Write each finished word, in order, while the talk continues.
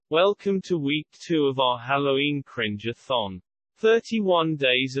Welcome to week 2 of our Halloween Cringe-a-thon. 31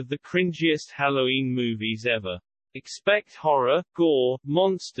 days of the cringiest Halloween movies ever. Expect horror, gore,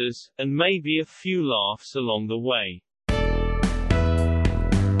 monsters, and maybe a few laughs along the way.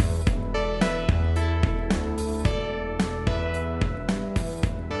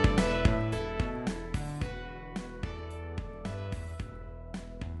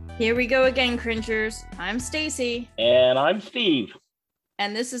 Here we go again, cringers. I'm Stacy. And I'm Steve.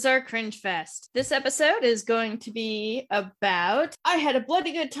 And this is our Cringe Fest. This episode is going to be about I had a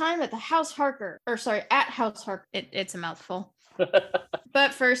bloody good time at the House Harker. At House Harker. It's a mouthful.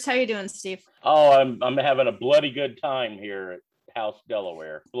 But first, how you doing, Steve? Oh, I'm having a bloody good time here at House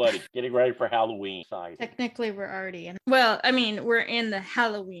Delaware. Bloody. Getting ready for Halloween. Technically, we're already in. Well, I mean, we're in the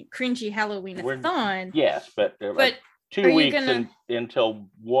cringy Halloween-a-thon. Yes, but 2 weeks until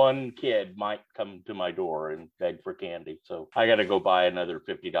one kid might come to my door and beg for candy. So I got to go buy another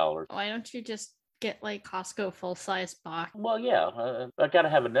 $50. Why don't you just get like Costco full-size box? Well, yeah, I got to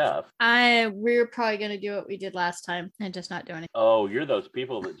have enough. We're probably going to do what we did last time and just not do anything. Oh, you're those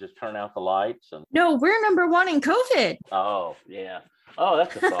people that just turn out the lights? No, we're number one in COVID. Oh, yeah. Oh,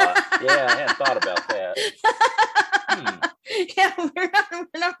 that's a thought. Yeah, I hadn't thought about that. Yeah, we're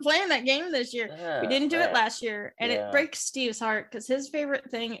not playing that game this year. We didn't do it last year, and it breaks Steve's heart because his favorite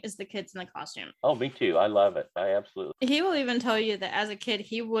thing is the kids in the costume. Oh, me too. I love it. I absolutely. He will even tell you that as a kid,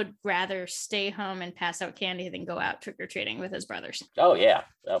 he would rather stay home and pass out candy than go out trick-or-treating with his brothers. Oh yeah.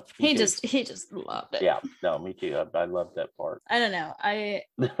 He just loved it. Yeah, no, me too. I love that part. I don't know.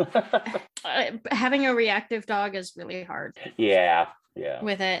 Having a reactive dog is really hard. Yeah.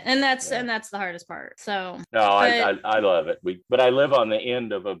 With it, and that's the hardest part. So no, I love it. But I live on the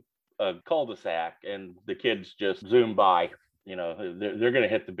end of a cul-de-sac, and the kids just zoom by. You know, they're going to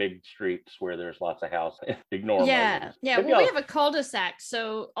hit the big streets where there's lots of houses. Ignore them. Yeah. Well, we have a cul-de-sac,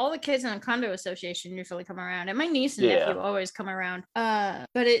 so all the kids in a condo association usually come around, and my niece and nephew always come around.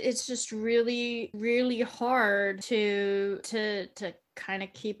 But it's just really, really hard to kind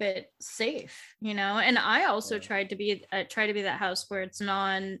of keep it safe, you know. And I also try to be that house where it's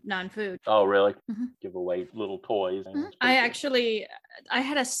non-food. Oh, really? Mm-hmm. Give away little toys. Mm-hmm. I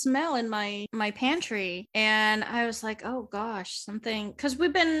had a smell in my pantry, and I was like, oh gosh, something, because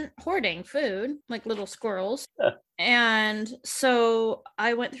we've been hoarding food like little squirrels. And so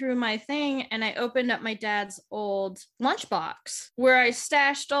I went through my thing and I opened up my dad's old lunchbox where I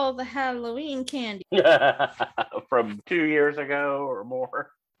stashed all the Halloween candy. From 2 years ago or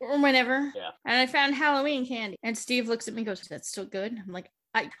more. Or whenever. Yeah. And I found Halloween candy. And Steve looks at me and goes, that's still good? I'm like,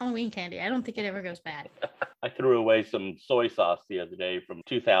 Halloween candy. I don't think it ever goes bad. I threw away some soy sauce the other day from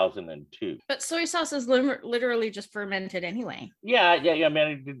 2002. But soy sauce is literally just fermented anyway. Yeah. I mean,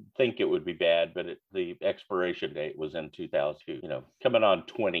 I didn't think it would be bad, but the expiration date was in 2002. You know, coming on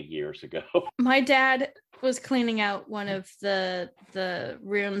 20 years ago. My dad was cleaning out one of the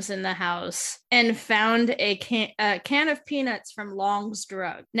rooms in the house and found a can of peanuts from Long's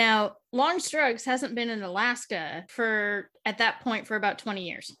Drug. Now, Long's Drugs hasn't been in Alaska at that point for about 20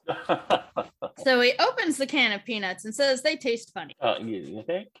 years. So he opens the can of peanuts and says they taste funny. You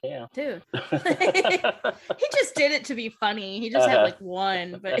think? Yeah. Dude. He just did it to be funny. He just had like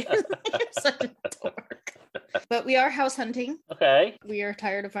one, but he was such a dork. But we are house hunting. Okay. We are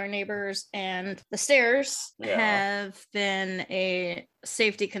tired of our neighbors, and the stairs have been a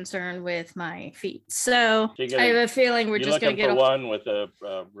safety concern with my feet. So I have a feeling we're just going to get one with a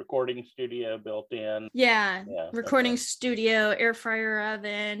recording studio built in. Yeah. Recording studio, air fryer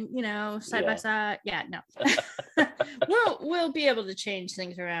oven, you know, side by side. Yeah, no. We'll be able to change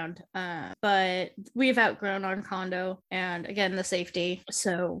things around. But we've outgrown our condo, and again, the safety.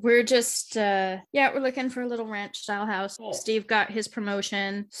 So we're just we're looking for a little ranch style house. Cool. Steve got his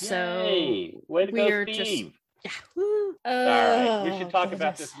promotion. So way to go, Steve. All right, we should talk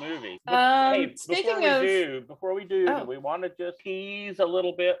about this movie. Hey, before we do, do we want to just tease a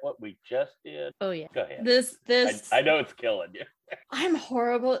little bit what we just did? Oh yeah. Go ahead. This I know it's killing you. I'm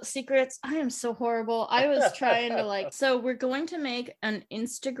horrible at secrets. I am so horrible. I was trying to so we're going to make an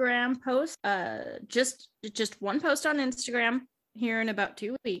Instagram post, just one post on Instagram here in about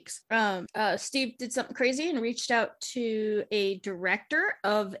 2 weeks. Steve did something crazy and reached out to a director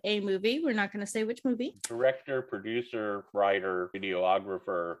of a movie. We're not going to say which movie. Director, producer, writer,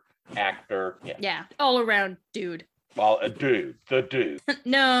 videographer, actor. Yeah, all around dude. Well, the dude.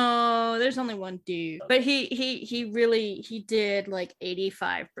 No, there's only one dude, but he did like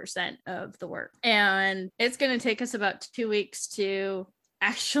 85% of the work, and it's going to take us about 2 weeks to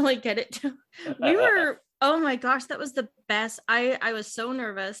actually get it to. Oh my gosh, that was the best. I was so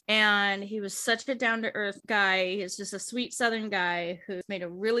nervous, and he was such a down-to-earth guy. He's just a sweet Southern guy who made a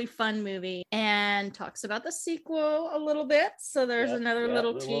really fun movie and talks about the sequel a little bit. So there's another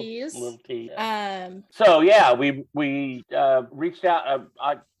little tease. Little tease. Yeah. So yeah, we reached out.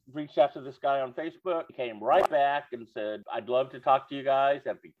 I reached out to this guy on Facebook. He came right back and said, I'd love to talk to you guys.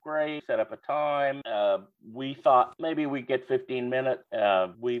 That'd be great. Set up a time. We thought maybe we'd get 15 minutes.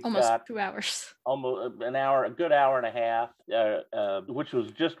 We've almost got 2 hours. Almost an hour, a good hour and a half, which was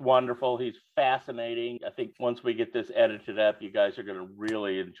just wonderful. He's fascinating. I think once we get this edited up, you guys are going to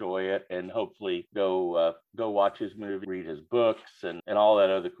really enjoy it, and hopefully go watch his movie, read his books, and all that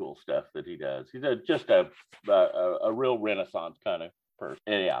other cool stuff that he does. He's just a real Renaissance kind of person.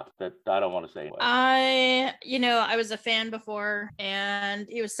 Yeah, that I don't want to say anyway. I was a fan before, and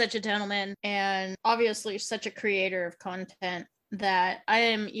he was such a gentleman and obviously such a creator of content that I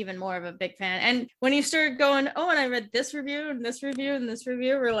am even more of a big fan. And when you started going, and I read this review and this review and this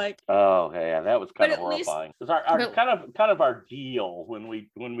review, we're like, oh yeah, that was kind of horrifying. It's our kind of our deal when we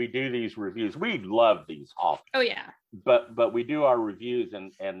do these reviews. We love these authors. Oh yeah. But we do our reviews,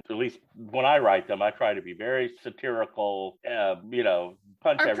 and at least when I write them, I try to be very satirical.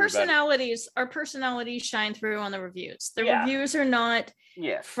 Punch everybody. Our personalities shine through on the reviews. The reviews are not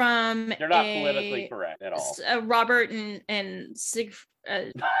from they're not politically correct at all. Robert and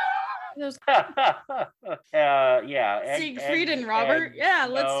Siegfried. Siegfried and Robert.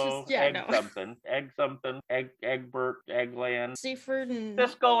 Egbert, Eggland, Siegfried and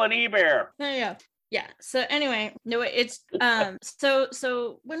Siskel and Ebert. Yeah. So anyway, no, it's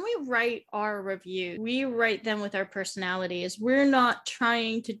so when we write our review, we write them with our personalities. We're not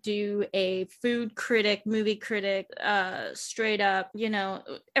trying to do a food critic, movie critic, straight up,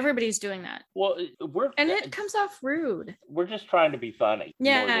 everybody's doing that. Well, it comes off rude. We're just trying to be funny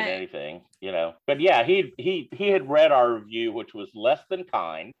more than anything, But yeah, he had read our review, which was less than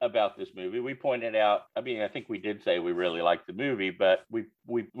kind about this movie. We pointed out, I think we did say we really liked the movie, but we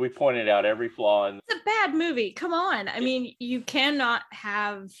pointed out every flaw in. It's a bad movie. Come on. I mean, you cannot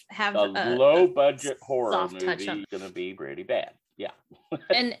have a low budget horror movie going to be pretty bad. Yeah.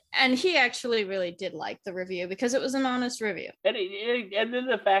 and he actually really did like the review because it was an honest review. And then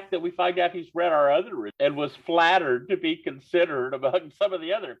the fact that we find out he's read our other review and was flattered to be considered among some of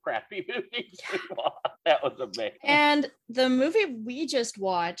the other crappy movies we watched. That was amazing. And the movie we just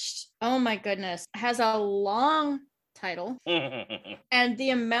watched, oh my goodness, has a long title. And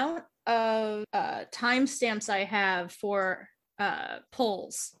the amount of timestamps I have for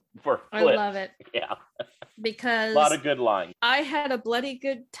polls. I love it. Yeah. Because a lot of good lines. I had a bloody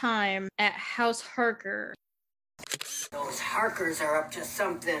good time at House Harker. Those Harkers are up to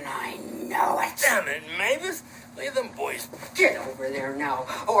something, I know it. Damn it, Mavis. Leave them boys. Get over there now,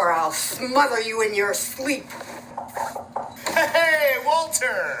 or I'll smother you in your sleep. Hey,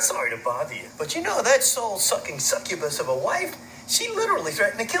 Walter! Sorry to bother you, but that soul-sucking succubus of a wife, she literally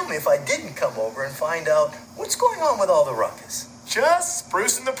threatened to kill me if I didn't come over and find out what's going on with all the ruckus. Just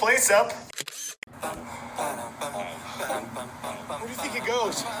sprucing the place up. Where do you think it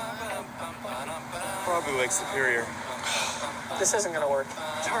goes? Probably Lake Superior. This isn't gonna work.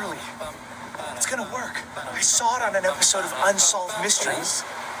 Charlie, it's gonna work. I saw it on an episode of Unsolved Mysteries.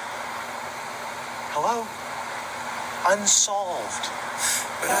 Hello? Unsolved.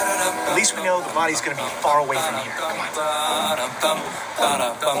 At least we know the body's gonna be far away from here. Come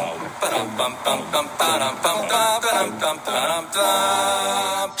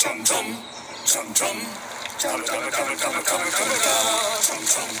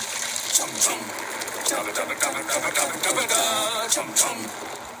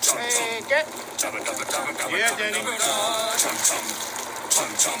Hey, get. Yeah, Danny.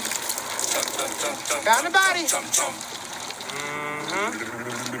 Found the body.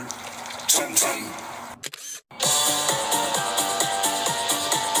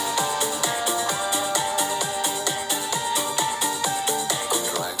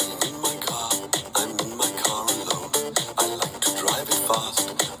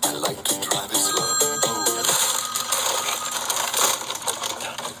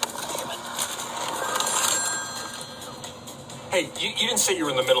 Hey, you didn't say you were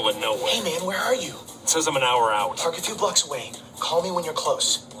in the middle of nowhere. Hey, man, where are you? It says I'm an hour out. Park a few blocks away. Call me when you're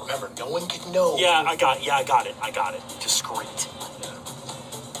close. Remember, no one can know. Yeah, I got it. Discreet.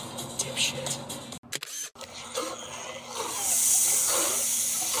 Dipshit.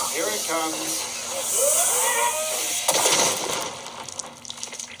 Here it comes.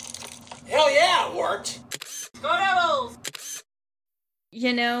 Hell yeah, it worked.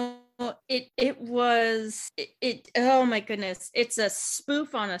 You know, oh my goodness, it's a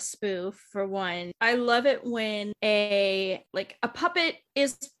spoof on a spoof. For one, I love it when a puppet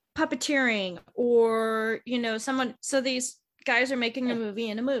is puppeteering, or someone, so these guys are making a movie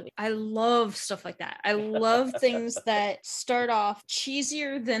in a movie. I love stuff like that. I love things that start off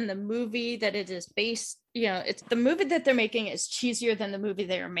cheesier than the movie that it is based. It's the movie that they're making is cheesier than the movie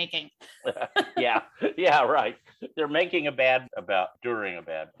they are making. yeah, right. They're making a bad during a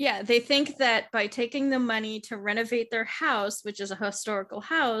bad. Yeah, they think that by taking the money to renovate their house, which is a historical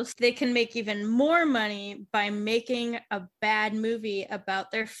house, they can make even more money by making a bad movie about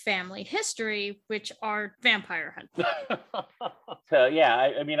their family history, which are vampire hunters. So yeah,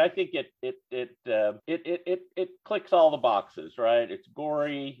 I mean, I think it clicks all the boxes, right? It's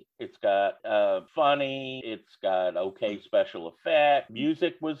gory. It's got funny. It's got okay special effect.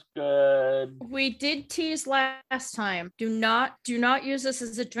 Music was good. We did tease last time. Do not use this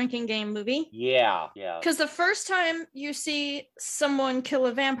as a drinking game movie. Yeah. Because the first time you see someone kill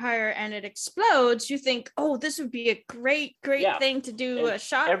a vampire and it explodes, you think, oh, this would be a great thing to do, a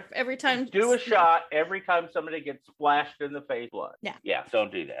shot every time. Do a shot every time somebody gets splashed in the face blood. Yeah.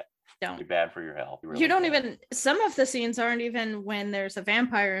 Don't do that. Don't. Be bad for your health. You don't even. Some of the scenes aren't even when there's a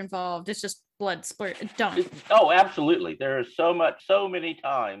vampire involved. It's just blood splurt. Don't. Oh, absolutely. There is so many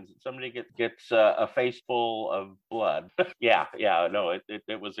times somebody gets a face full of blood. yeah. No, it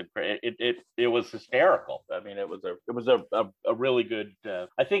was hysterical. I mean, it was a really good.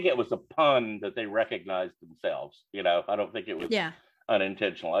 I think it was a pun that they recognized themselves. I don't think it was. Yeah.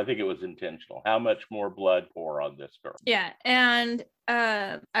 Unintentional. I think it was intentional. How much more blood pour on this girl? Yeah, and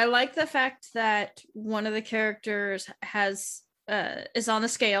I like the fact that one of the characters is on the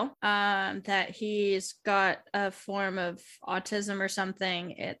scale, that he's got a form of autism or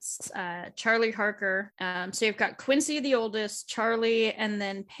something. It's Charlie Harker. So you've got Quincy, the oldest, Charlie, and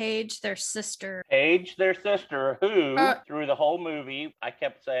then Paige, their sister. Paige, their sister, who through the whole movie, I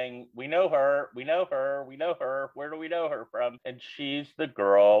kept saying, we know her. Where do we know her from? And she's the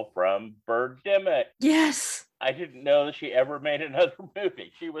girl from Birdemic. Yes. I didn't know that she ever made another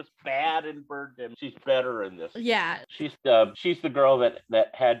movie. She was bad in Birdemic. She's better in this. Yeah. She's the girl that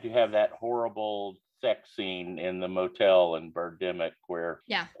had to have that horrible sex scene in the motel in Birdemic where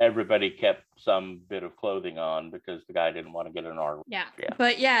everybody kept some bit of clothing on because the guy didn't want to get an R. Yeah.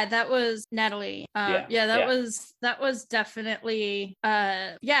 But that was Natalie. That was definitely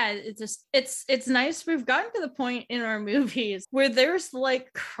it's nice we've gotten to the point in our movies where there's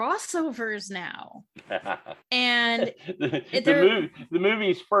like crossovers now. And the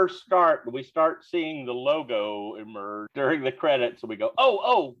movie's first start, we start seeing the logo emerge during the credits, and we go,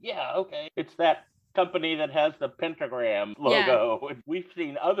 oh yeah, okay, it's that company that has the pentagram logo. Yeah. We've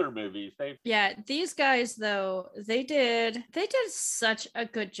seen other movies. These guys though, they did such a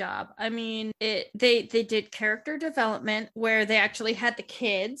good job. I mean, they did character development where they actually had the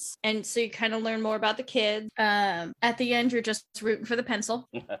kids, and so you kind of learn more about the kids. At the end, you're just rooting for the pencil.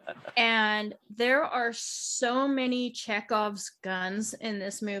 And there are so many Chekhov's guns in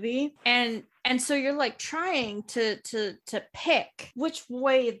this movie, and so you're like trying to pick which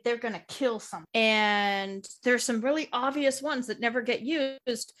way they're going to kill someone. And there's some really obvious ones that never get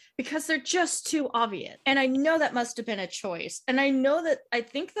used because they're just too obvious. And I know that must have been a choice. And I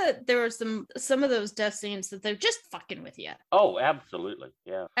think that there were some of those death scenes that they're just fucking with you. Oh, absolutely.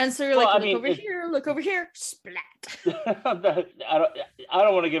 Yeah. And so you're look over here, splat. I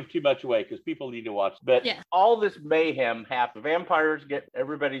don't want to give too much away because people need to watch. But all this mayhem happens. Vampires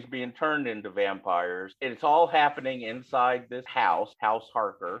everybody's being turned into vampires. It's all happening inside this House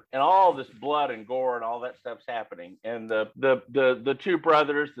Harker, and all this blood and gore and all that stuff's happening. And the two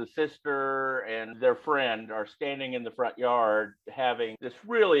brothers, the sister and their friend, are standing in the front yard having this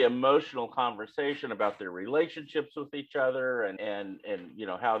really emotional conversation about their relationships with each other and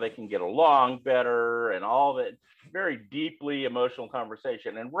how they can get along better and all that. Very deeply emotional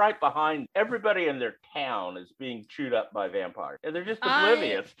conversation. And right behind, everybody in their town is being chewed up by vampires, and they're just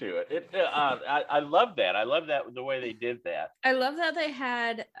oblivious to it. I love that. I love that, the way they did that. I love that they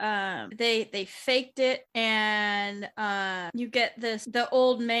had they faked it, and you get the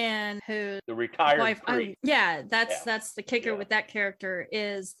old man who the retired priest. That's the kicker with that character.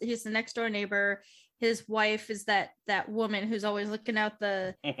 Is he's the next door neighbor. His wife is that woman who's always looking out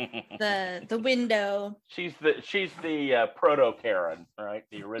the window. She's the proto Karen, right?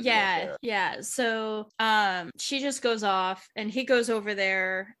 The original Karen. Yeah. So she just goes off, and he goes over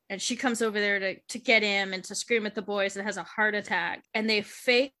there, and she comes over there to get him and to scream at the boys and has a heart attack, and they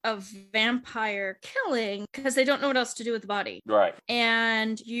fake a vampire killing because they don't know what else to do with the body. Right.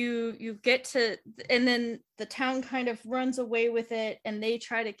 And you get to, and then the town kind of runs away with it, and they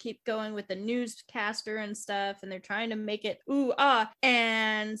try to keep going with the newscaster and stuff, and they're trying to make it ooh ah,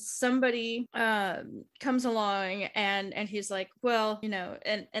 and somebody comes along and he's like, well, you know,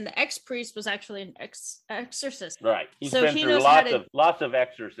 and the ex-priest was actually an exorcist, right? He's so been he through knows lots of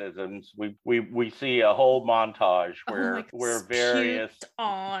exorcisms. We see a whole montage where various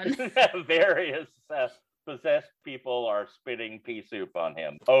various possessed people are spitting pea soup on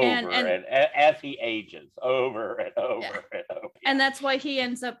him over and as he ages over and over and over. And that's why he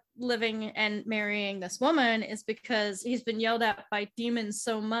ends up living and marrying this woman, is because he's been yelled at by demons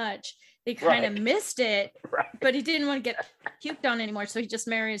so much they kind of missed it, but he didn't want to get puked on anymore, so he just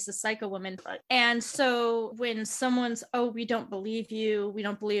marries the psycho woman. And so when someone's, oh, we don't believe you, we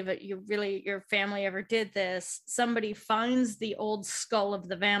don't believe that your family ever did this, somebody finds the old skull of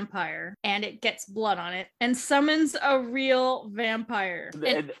the vampire and it gets blood on it and summons a real vampire.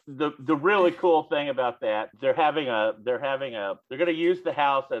 The really cool thing about that, they're going to use the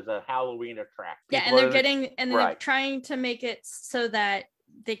house as a Halloween attraction. Yeah, and they're trying to make it so that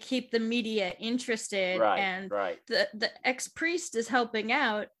they keep the media interested, the ex-priest is helping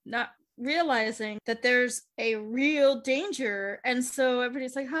out, not realizing that there's a real danger, and so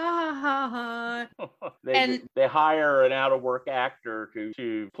everybody's like, ha ha ha ha. They hire an out-of-work actor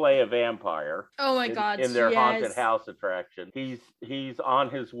to play a vampire. Oh my god! In their haunted house attraction, he's on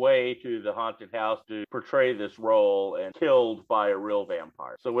his way to the haunted house to portray this role, and killed by a real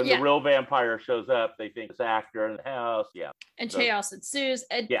vampire. So when the real vampire shows up, they think it's actor in the house. And chaos ensues.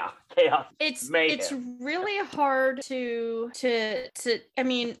 Chaos. It's really hard to I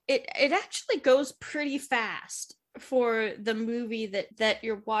mean, it actually goes pretty fast for the movie that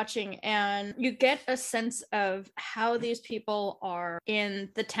you're watching, and you get a sense of how these people are in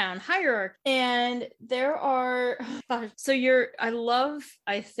the town hierarchy. And there are I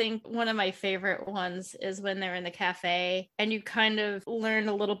think one of my favorite ones is when they're in the cafe and you kind of learn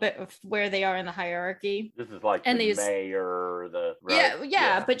a little bit of where they are in the hierarchy. This is like mayor,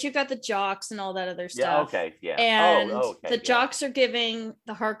 but you got the jocks and all that other stuff. And the jocks are giving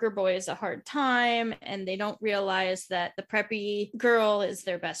the Harker boys a hard time, and they don't realize that the preppy girl is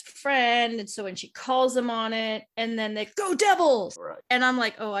their best friend, and so when she calls them on it, and then they go Devils, and I'm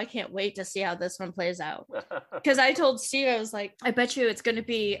like, oh, I can't wait to see how this one plays out. Because I told Steve, I was like, I bet you it's going to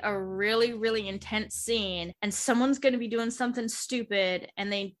be a really, really intense scene, and someone's going to be doing something stupid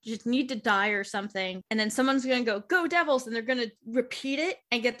and they just need to die or something, and then someone's going to go Devils, and they're going to repeat it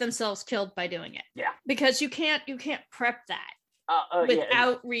and get themselves killed by doing it. Because you can't prep that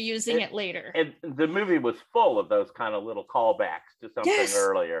without reusing it later. And the movie was full of those kind of little callbacks to something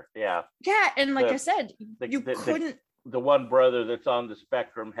earlier. And like I said, you couldn't. The one brother that's on the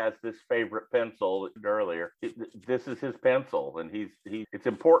spectrum has this favorite pencil earlier. This is his pencil, and it's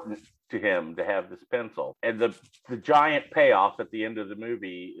important to him to have this pencil. And the giant payoff at the end of the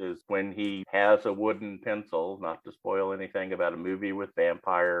movie is when he has a wooden pencil, not to spoil anything about a movie with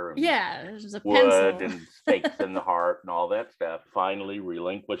vampire and there's a wood pencil. and stakes in the heart and all that stuff, finally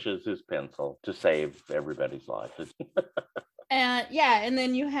relinquishes his pencil to save everybody's life. And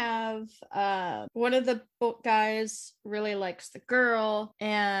then you have one of the boat guys really likes the girl,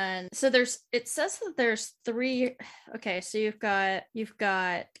 and so it says that there's three. Okay, so you've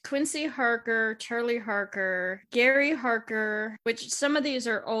got Quincy Harker, Charlie Harker, Gary Harker, which some of these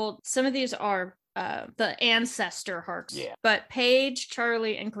are old, some of these are the ancestor Harks. But Paige,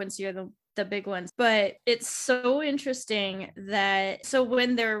 Charlie, and Quincy are the big ones. But it's so interesting that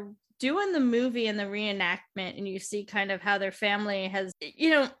when they're doing the movie and the reenactment, and you see kind of how their family has,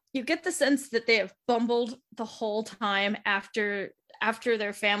 you get the sense that they have bumbled the whole time. After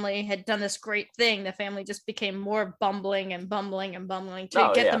their family had done this great thing, the family just became more bumbling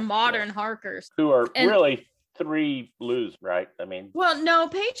to get the modern Harkers, who are really three losers, right? I mean, well, no,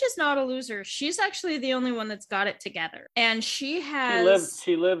 Paige is not a loser. She's actually the only one that's got it together, and she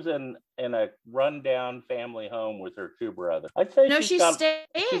lives in a rundown family home with her two brothers. I'd say she's staying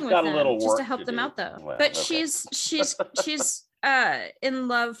with them just to help them out, though. Well, but she's in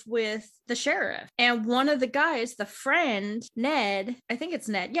love with the sheriff, and one of the guys, the friend Ned, I think it's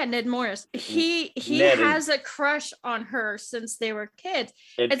Ned, Ned Morris, he has a crush on her since they were kids,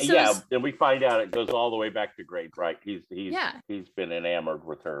 and we find out it goes all the way back to grade, right? He's been enamored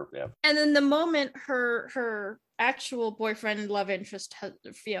with her, and then the moment her actual boyfriend, love interest,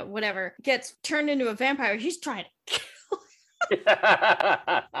 whatever, gets turned into a vampire, he's trying to kill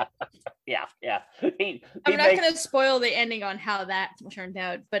Yeah. I'm not going to spoil the ending on how that turned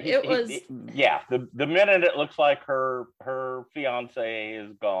out, but it was. Yeah, the minute it looks like her fiance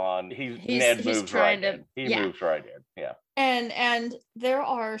is gone, Ned moves right in. He moves right in. Yeah. And there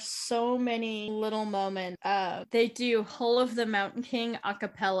are so many little moments. They do Hull of the Mountain King a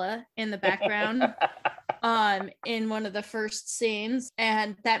cappella in the background. In one of the first scenes,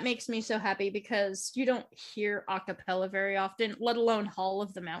 and that makes me so happy because you don't hear a cappella very often, let alone Hall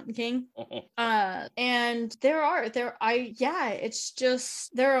of the Mountain King. And there are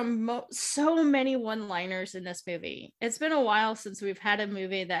so many one-liners in this movie. It's been a while since we've had a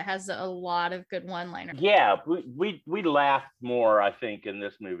movie that has a lot of good one-liners. Yeah, we laughed more, I think, in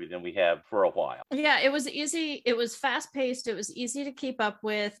this movie than we have for a while. Yeah, it was easy. It was fast-paced. It was easy to keep up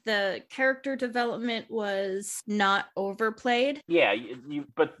with. The character development was not overplayed. Yeah,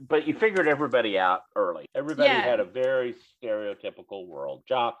 but you figured everybody out early. Everybody had a very stereotypical world.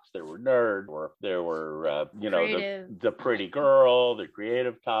 Jocks, there were nerds, there were the pretty girl, the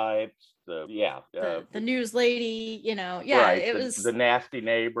creative types, the news lady, right, it was the nasty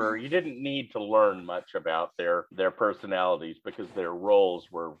neighbor. You didn't need to learn much about their personalities because their roles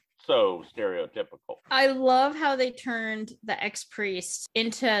were so stereotypical. I love how they turned the ex-priest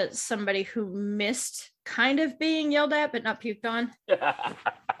into somebody who missed kind of being yelled at but not puked on.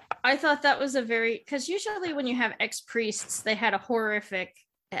 I thought that was because usually when you have ex-priests, they had a horrific,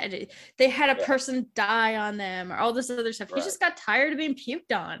 they had a person die on them or all this other stuff. Right. He just got tired of being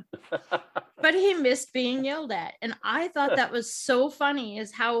puked on. But he missed being yelled at. And I thought that was so funny,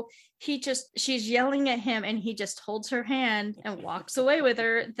 is how she's yelling at him and he just holds her hand and walks away with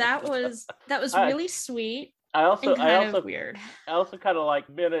her. That was really sweet. I also weird. I also kind of like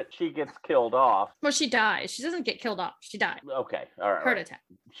the minute she gets killed off. Well, she dies. She doesn't get killed off. She died. Okay, all right. Heart attack.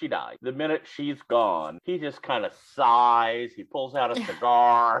 She died. The minute she's gone, he just kind of sighs. He pulls out a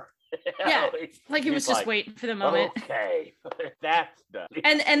cigar. Yeah, like he was just waiting for the moment. Okay, that's done.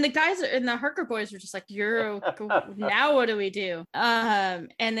 And the guys and the Harker boys were just like, now what do we do? And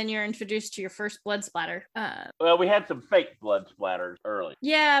then you're introduced to your first blood splatter. Well, we had some fake blood splatters early.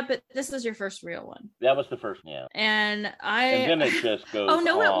 Yeah, but this is your first real one. That was the first, yeah. And then it just goes. Oh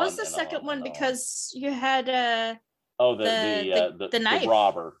no, it was the second one because you had the knife. The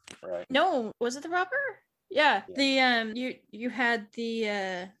robber, right? No, was it the robber? Yeah. You had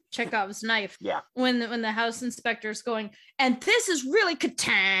the Chekhov's knife. Yeah. When the house inspector's going, and this is really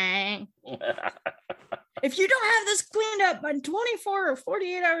katang. If you don't have this cleaned up by 24 or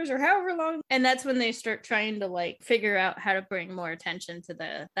 48 hours or however long, and that's when they start trying to figure out how to bring more attention to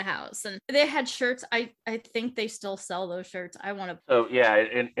the house. And they had shirts. I think they still sell those shirts. I want to. So yeah,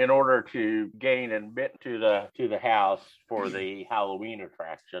 in order to gain admit to the house for the Halloween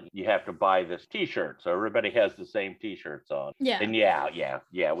attraction, you have to buy this T-shirt. So everybody has the same T-shirts on. Yeah. And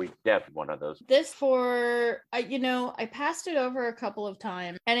we definitely one of those. This I passed it over a couple of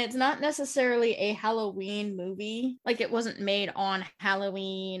times, and it's not necessarily a Halloween movie. Like, it wasn't made on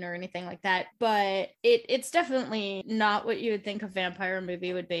Halloween or anything like that, but it's definitely not what you would think a vampire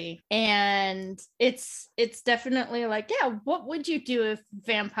movie would be. And it's definitely like, yeah, what would you do if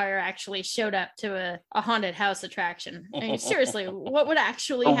vampire actually showed up to a haunted house attraction? I mean, seriously, what would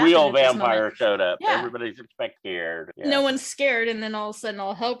actually happen? A real vampire showed up. Yeah. Everybody's scared. Yeah. No one's scared, and then all of a sudden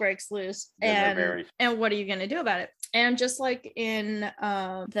all hell breaks loose. And what are you going to do about it? And just like in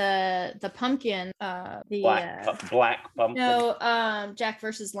the pumpkin, Black Pumpkin. No, Jack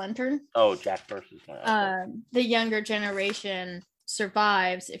versus Lantern. Oh, Jack versus Lantern. The younger generation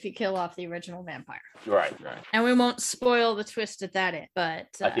survives if you kill off the original vampire. Right. And we won't spoil the twist at that end, but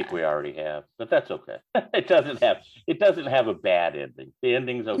I think we already have, but that's okay. It doesn't have a bad ending. The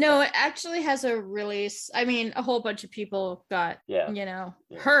ending's okay. No, it actually has a whole bunch of people got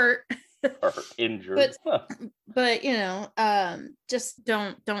hurt. Or injured. But just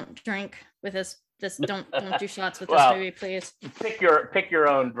don't drink with us. Just don't do shots with this movie, please. Pick your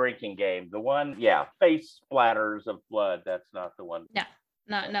own drinking game. The one, face splatters of blood. That's not the one. No,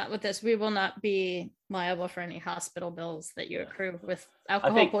 not with this. We will not be liable for any hospital bills that you accrue with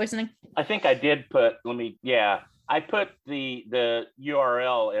alcohol poisoning. I think I did put. I put the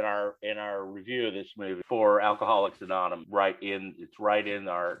URL in our review of this movie for Alcoholics Anonymous it's right in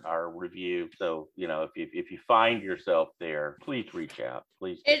our review. So if you find yourself there, please reach out.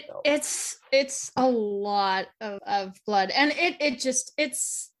 Please. It's a lot of blood, and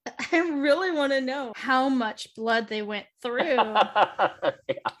it's I really want to know how much blood they went through.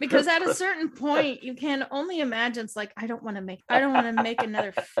 Because at a certain point, you can only imagine. It's like, I don't want to make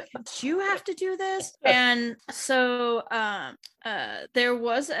another. Do you have to do this? And so, there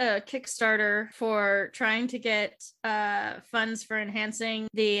was a Kickstarter for trying to get funds for enhancing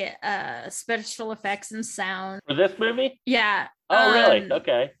the special effects and sound for this movie. Yeah. Oh, really?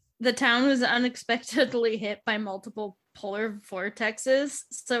 Okay. The town was unexpectedly hit by multiple polar vortexes.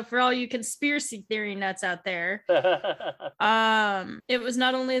 So for all you conspiracy theory nuts out there, it was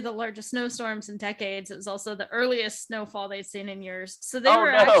not only the largest snowstorms in decades, it was also the earliest snowfall they'd seen in years. So they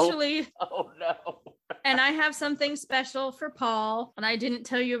were actually and I have something special for Paul, and I didn't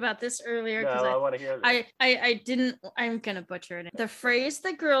tell you about this earlier because I want to hear this. I didn't. I'm gonna butcher it. The phrase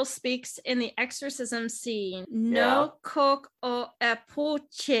the girl speaks in the exorcism scene, "No coke o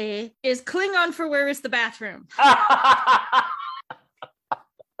apuche," is Klingon for "Where is the bathroom?"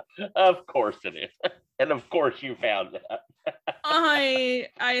 Of course it is, and of course you found that.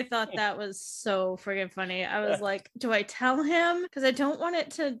 I thought that was so friggin' funny. I was like, do I tell him? Because I don't want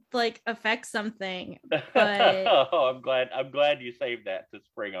it to like affect something. But oh, I'm glad you saved that to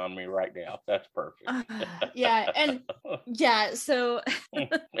spring on me right now. That's perfect. So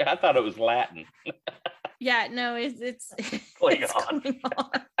I thought it was Latin. Yeah, no, it's Klingon.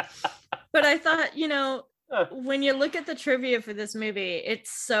 But I thought, when you look at the trivia for this movie, it's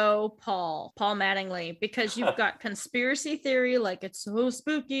so Paul Mattingly, because you've got conspiracy theory, like it's so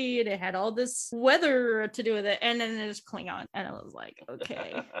spooky and it had all this weather to do with it, and then it's Klingon, and I was like,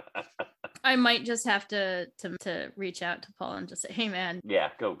 okay. I might just have to reach out to Paul and just say, hey man,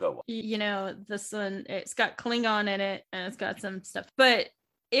 go. This one, it's got Klingon in it and it's got some stuff, but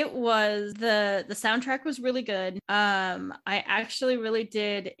it was the soundtrack was really good. I actually really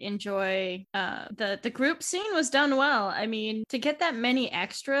did enjoy the group scene was done well. I mean, to get that many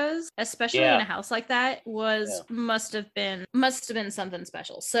extras, especially in a house like that, must have been something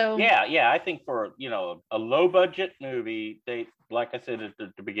special. So I think for a low budget movie, they, like I said at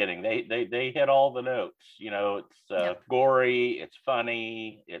the beginning, they hit all the notes. It's gory, it's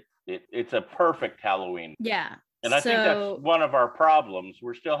funny, it's a perfect Halloween. Yeah. And I think that's one of our problems.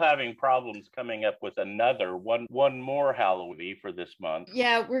 We're still having problems coming up with another one more Halloween for this month.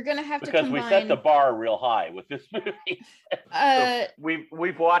 Yeah, we're gonna have because we set the bar real high with this movie. So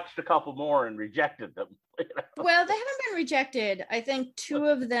we've watched a couple more and rejected them. Well, they haven't been rejected. I think 2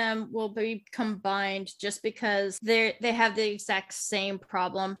 of them will be combined just because they have the exact same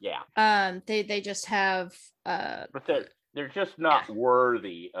problem. Yeah. They just have but they're just not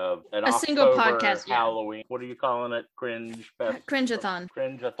worthy of a single podcast. Halloween. What are you calling it? Cringe-a-thon. Cringe-a-thon.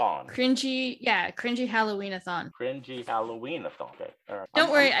 Cringy Halloween-a-thon. Cringy Halloween-a-thon. Okay. All right. Don't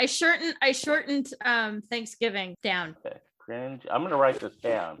worry, I shortened Thanksgiving down. Okay. Cringe. I'm gonna write this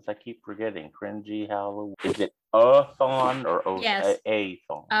down because I keep forgetting. Cringy Halloween. Is it a-thon or yes.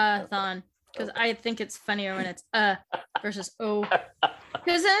 a-thon? Thon. Because I think it's funnier when it's versus o.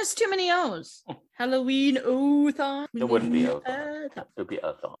 Because then it's too many O's. Halloween O-thon. It wouldn't be O-thon. It would be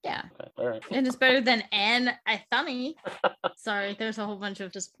a-thon. Yeah. Okay. All right. And it's better than an-a-thonny. Sorry, there's a whole bunch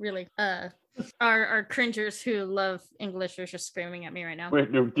of just really our cringers who love English are just screaming at me right now.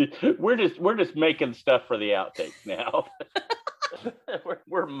 We're just making stuff for the outtakes now.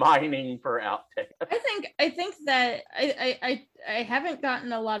 we're mining for outtakes. I think that I haven't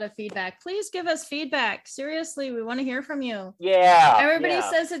gotten a lot of feedback. Please give us feedback. Seriously, we want to hear from you. Yeah. Everybody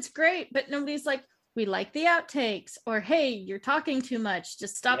says it's great, but nobody's like, we like the outtakes, or hey, you're talking too much.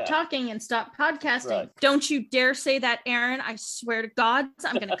 Just stop talking and stop podcasting. Right. Don't you dare say that, Aaron. I swear to God,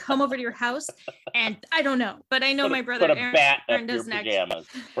 I'm going to come over to your house and I don't know, but I know my brother Aaron doesn't actually.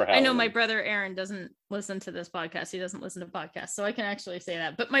 I know my brother Aaron doesn't listen to this podcast. He doesn't listen to podcasts, so I can actually say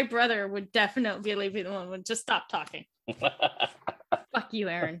that. But my brother would definitely be the one who would just stop talking. Fuck you,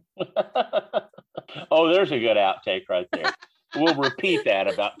 Aaron. Oh, there's a good outtake right there. We'll repeat that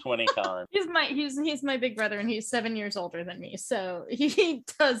about 20 times. He's my big brother, and he's 7 years older than me, so he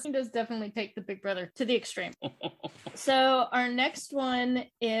does definitely take the big brother to the extreme. So our next one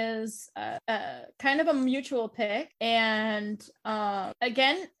is kind of a mutual pick, and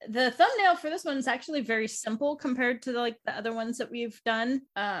again, the thumbnail for this one is actually very simple compared to the other ones that we've done.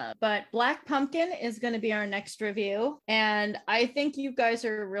 But Black Pumpkin is going to be our next review, and I think you guys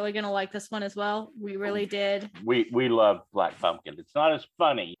are really going to like this one as well. We really did. We love Black Pumpkin. It's not as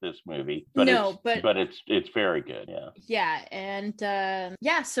funny, this movie, but it's very good. And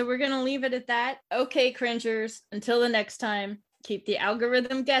so we're gonna leave it at that. Okay, cringers, until the next time, keep the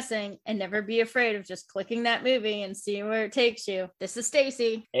algorithm guessing and never be afraid of just clicking that movie and seeing where it takes you. This is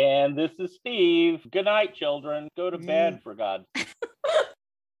Stacy, and this is Steve. Good night, children. Go to bed, for God's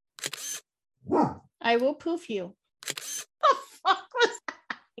I will poof you. The fuck was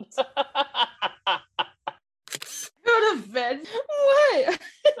that? Go to bed. What?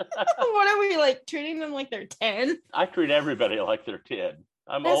 What are we like treating them like they're 10? I treat everybody like they're 10.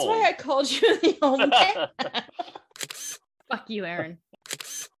 I'm That's old. why I called you the old man. Fuck you, Aaron.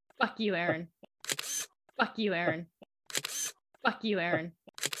 Fuck you, Aaron. Fuck you, Aaron. Fuck you, Aaron.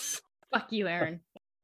 Fuck you, Aaron.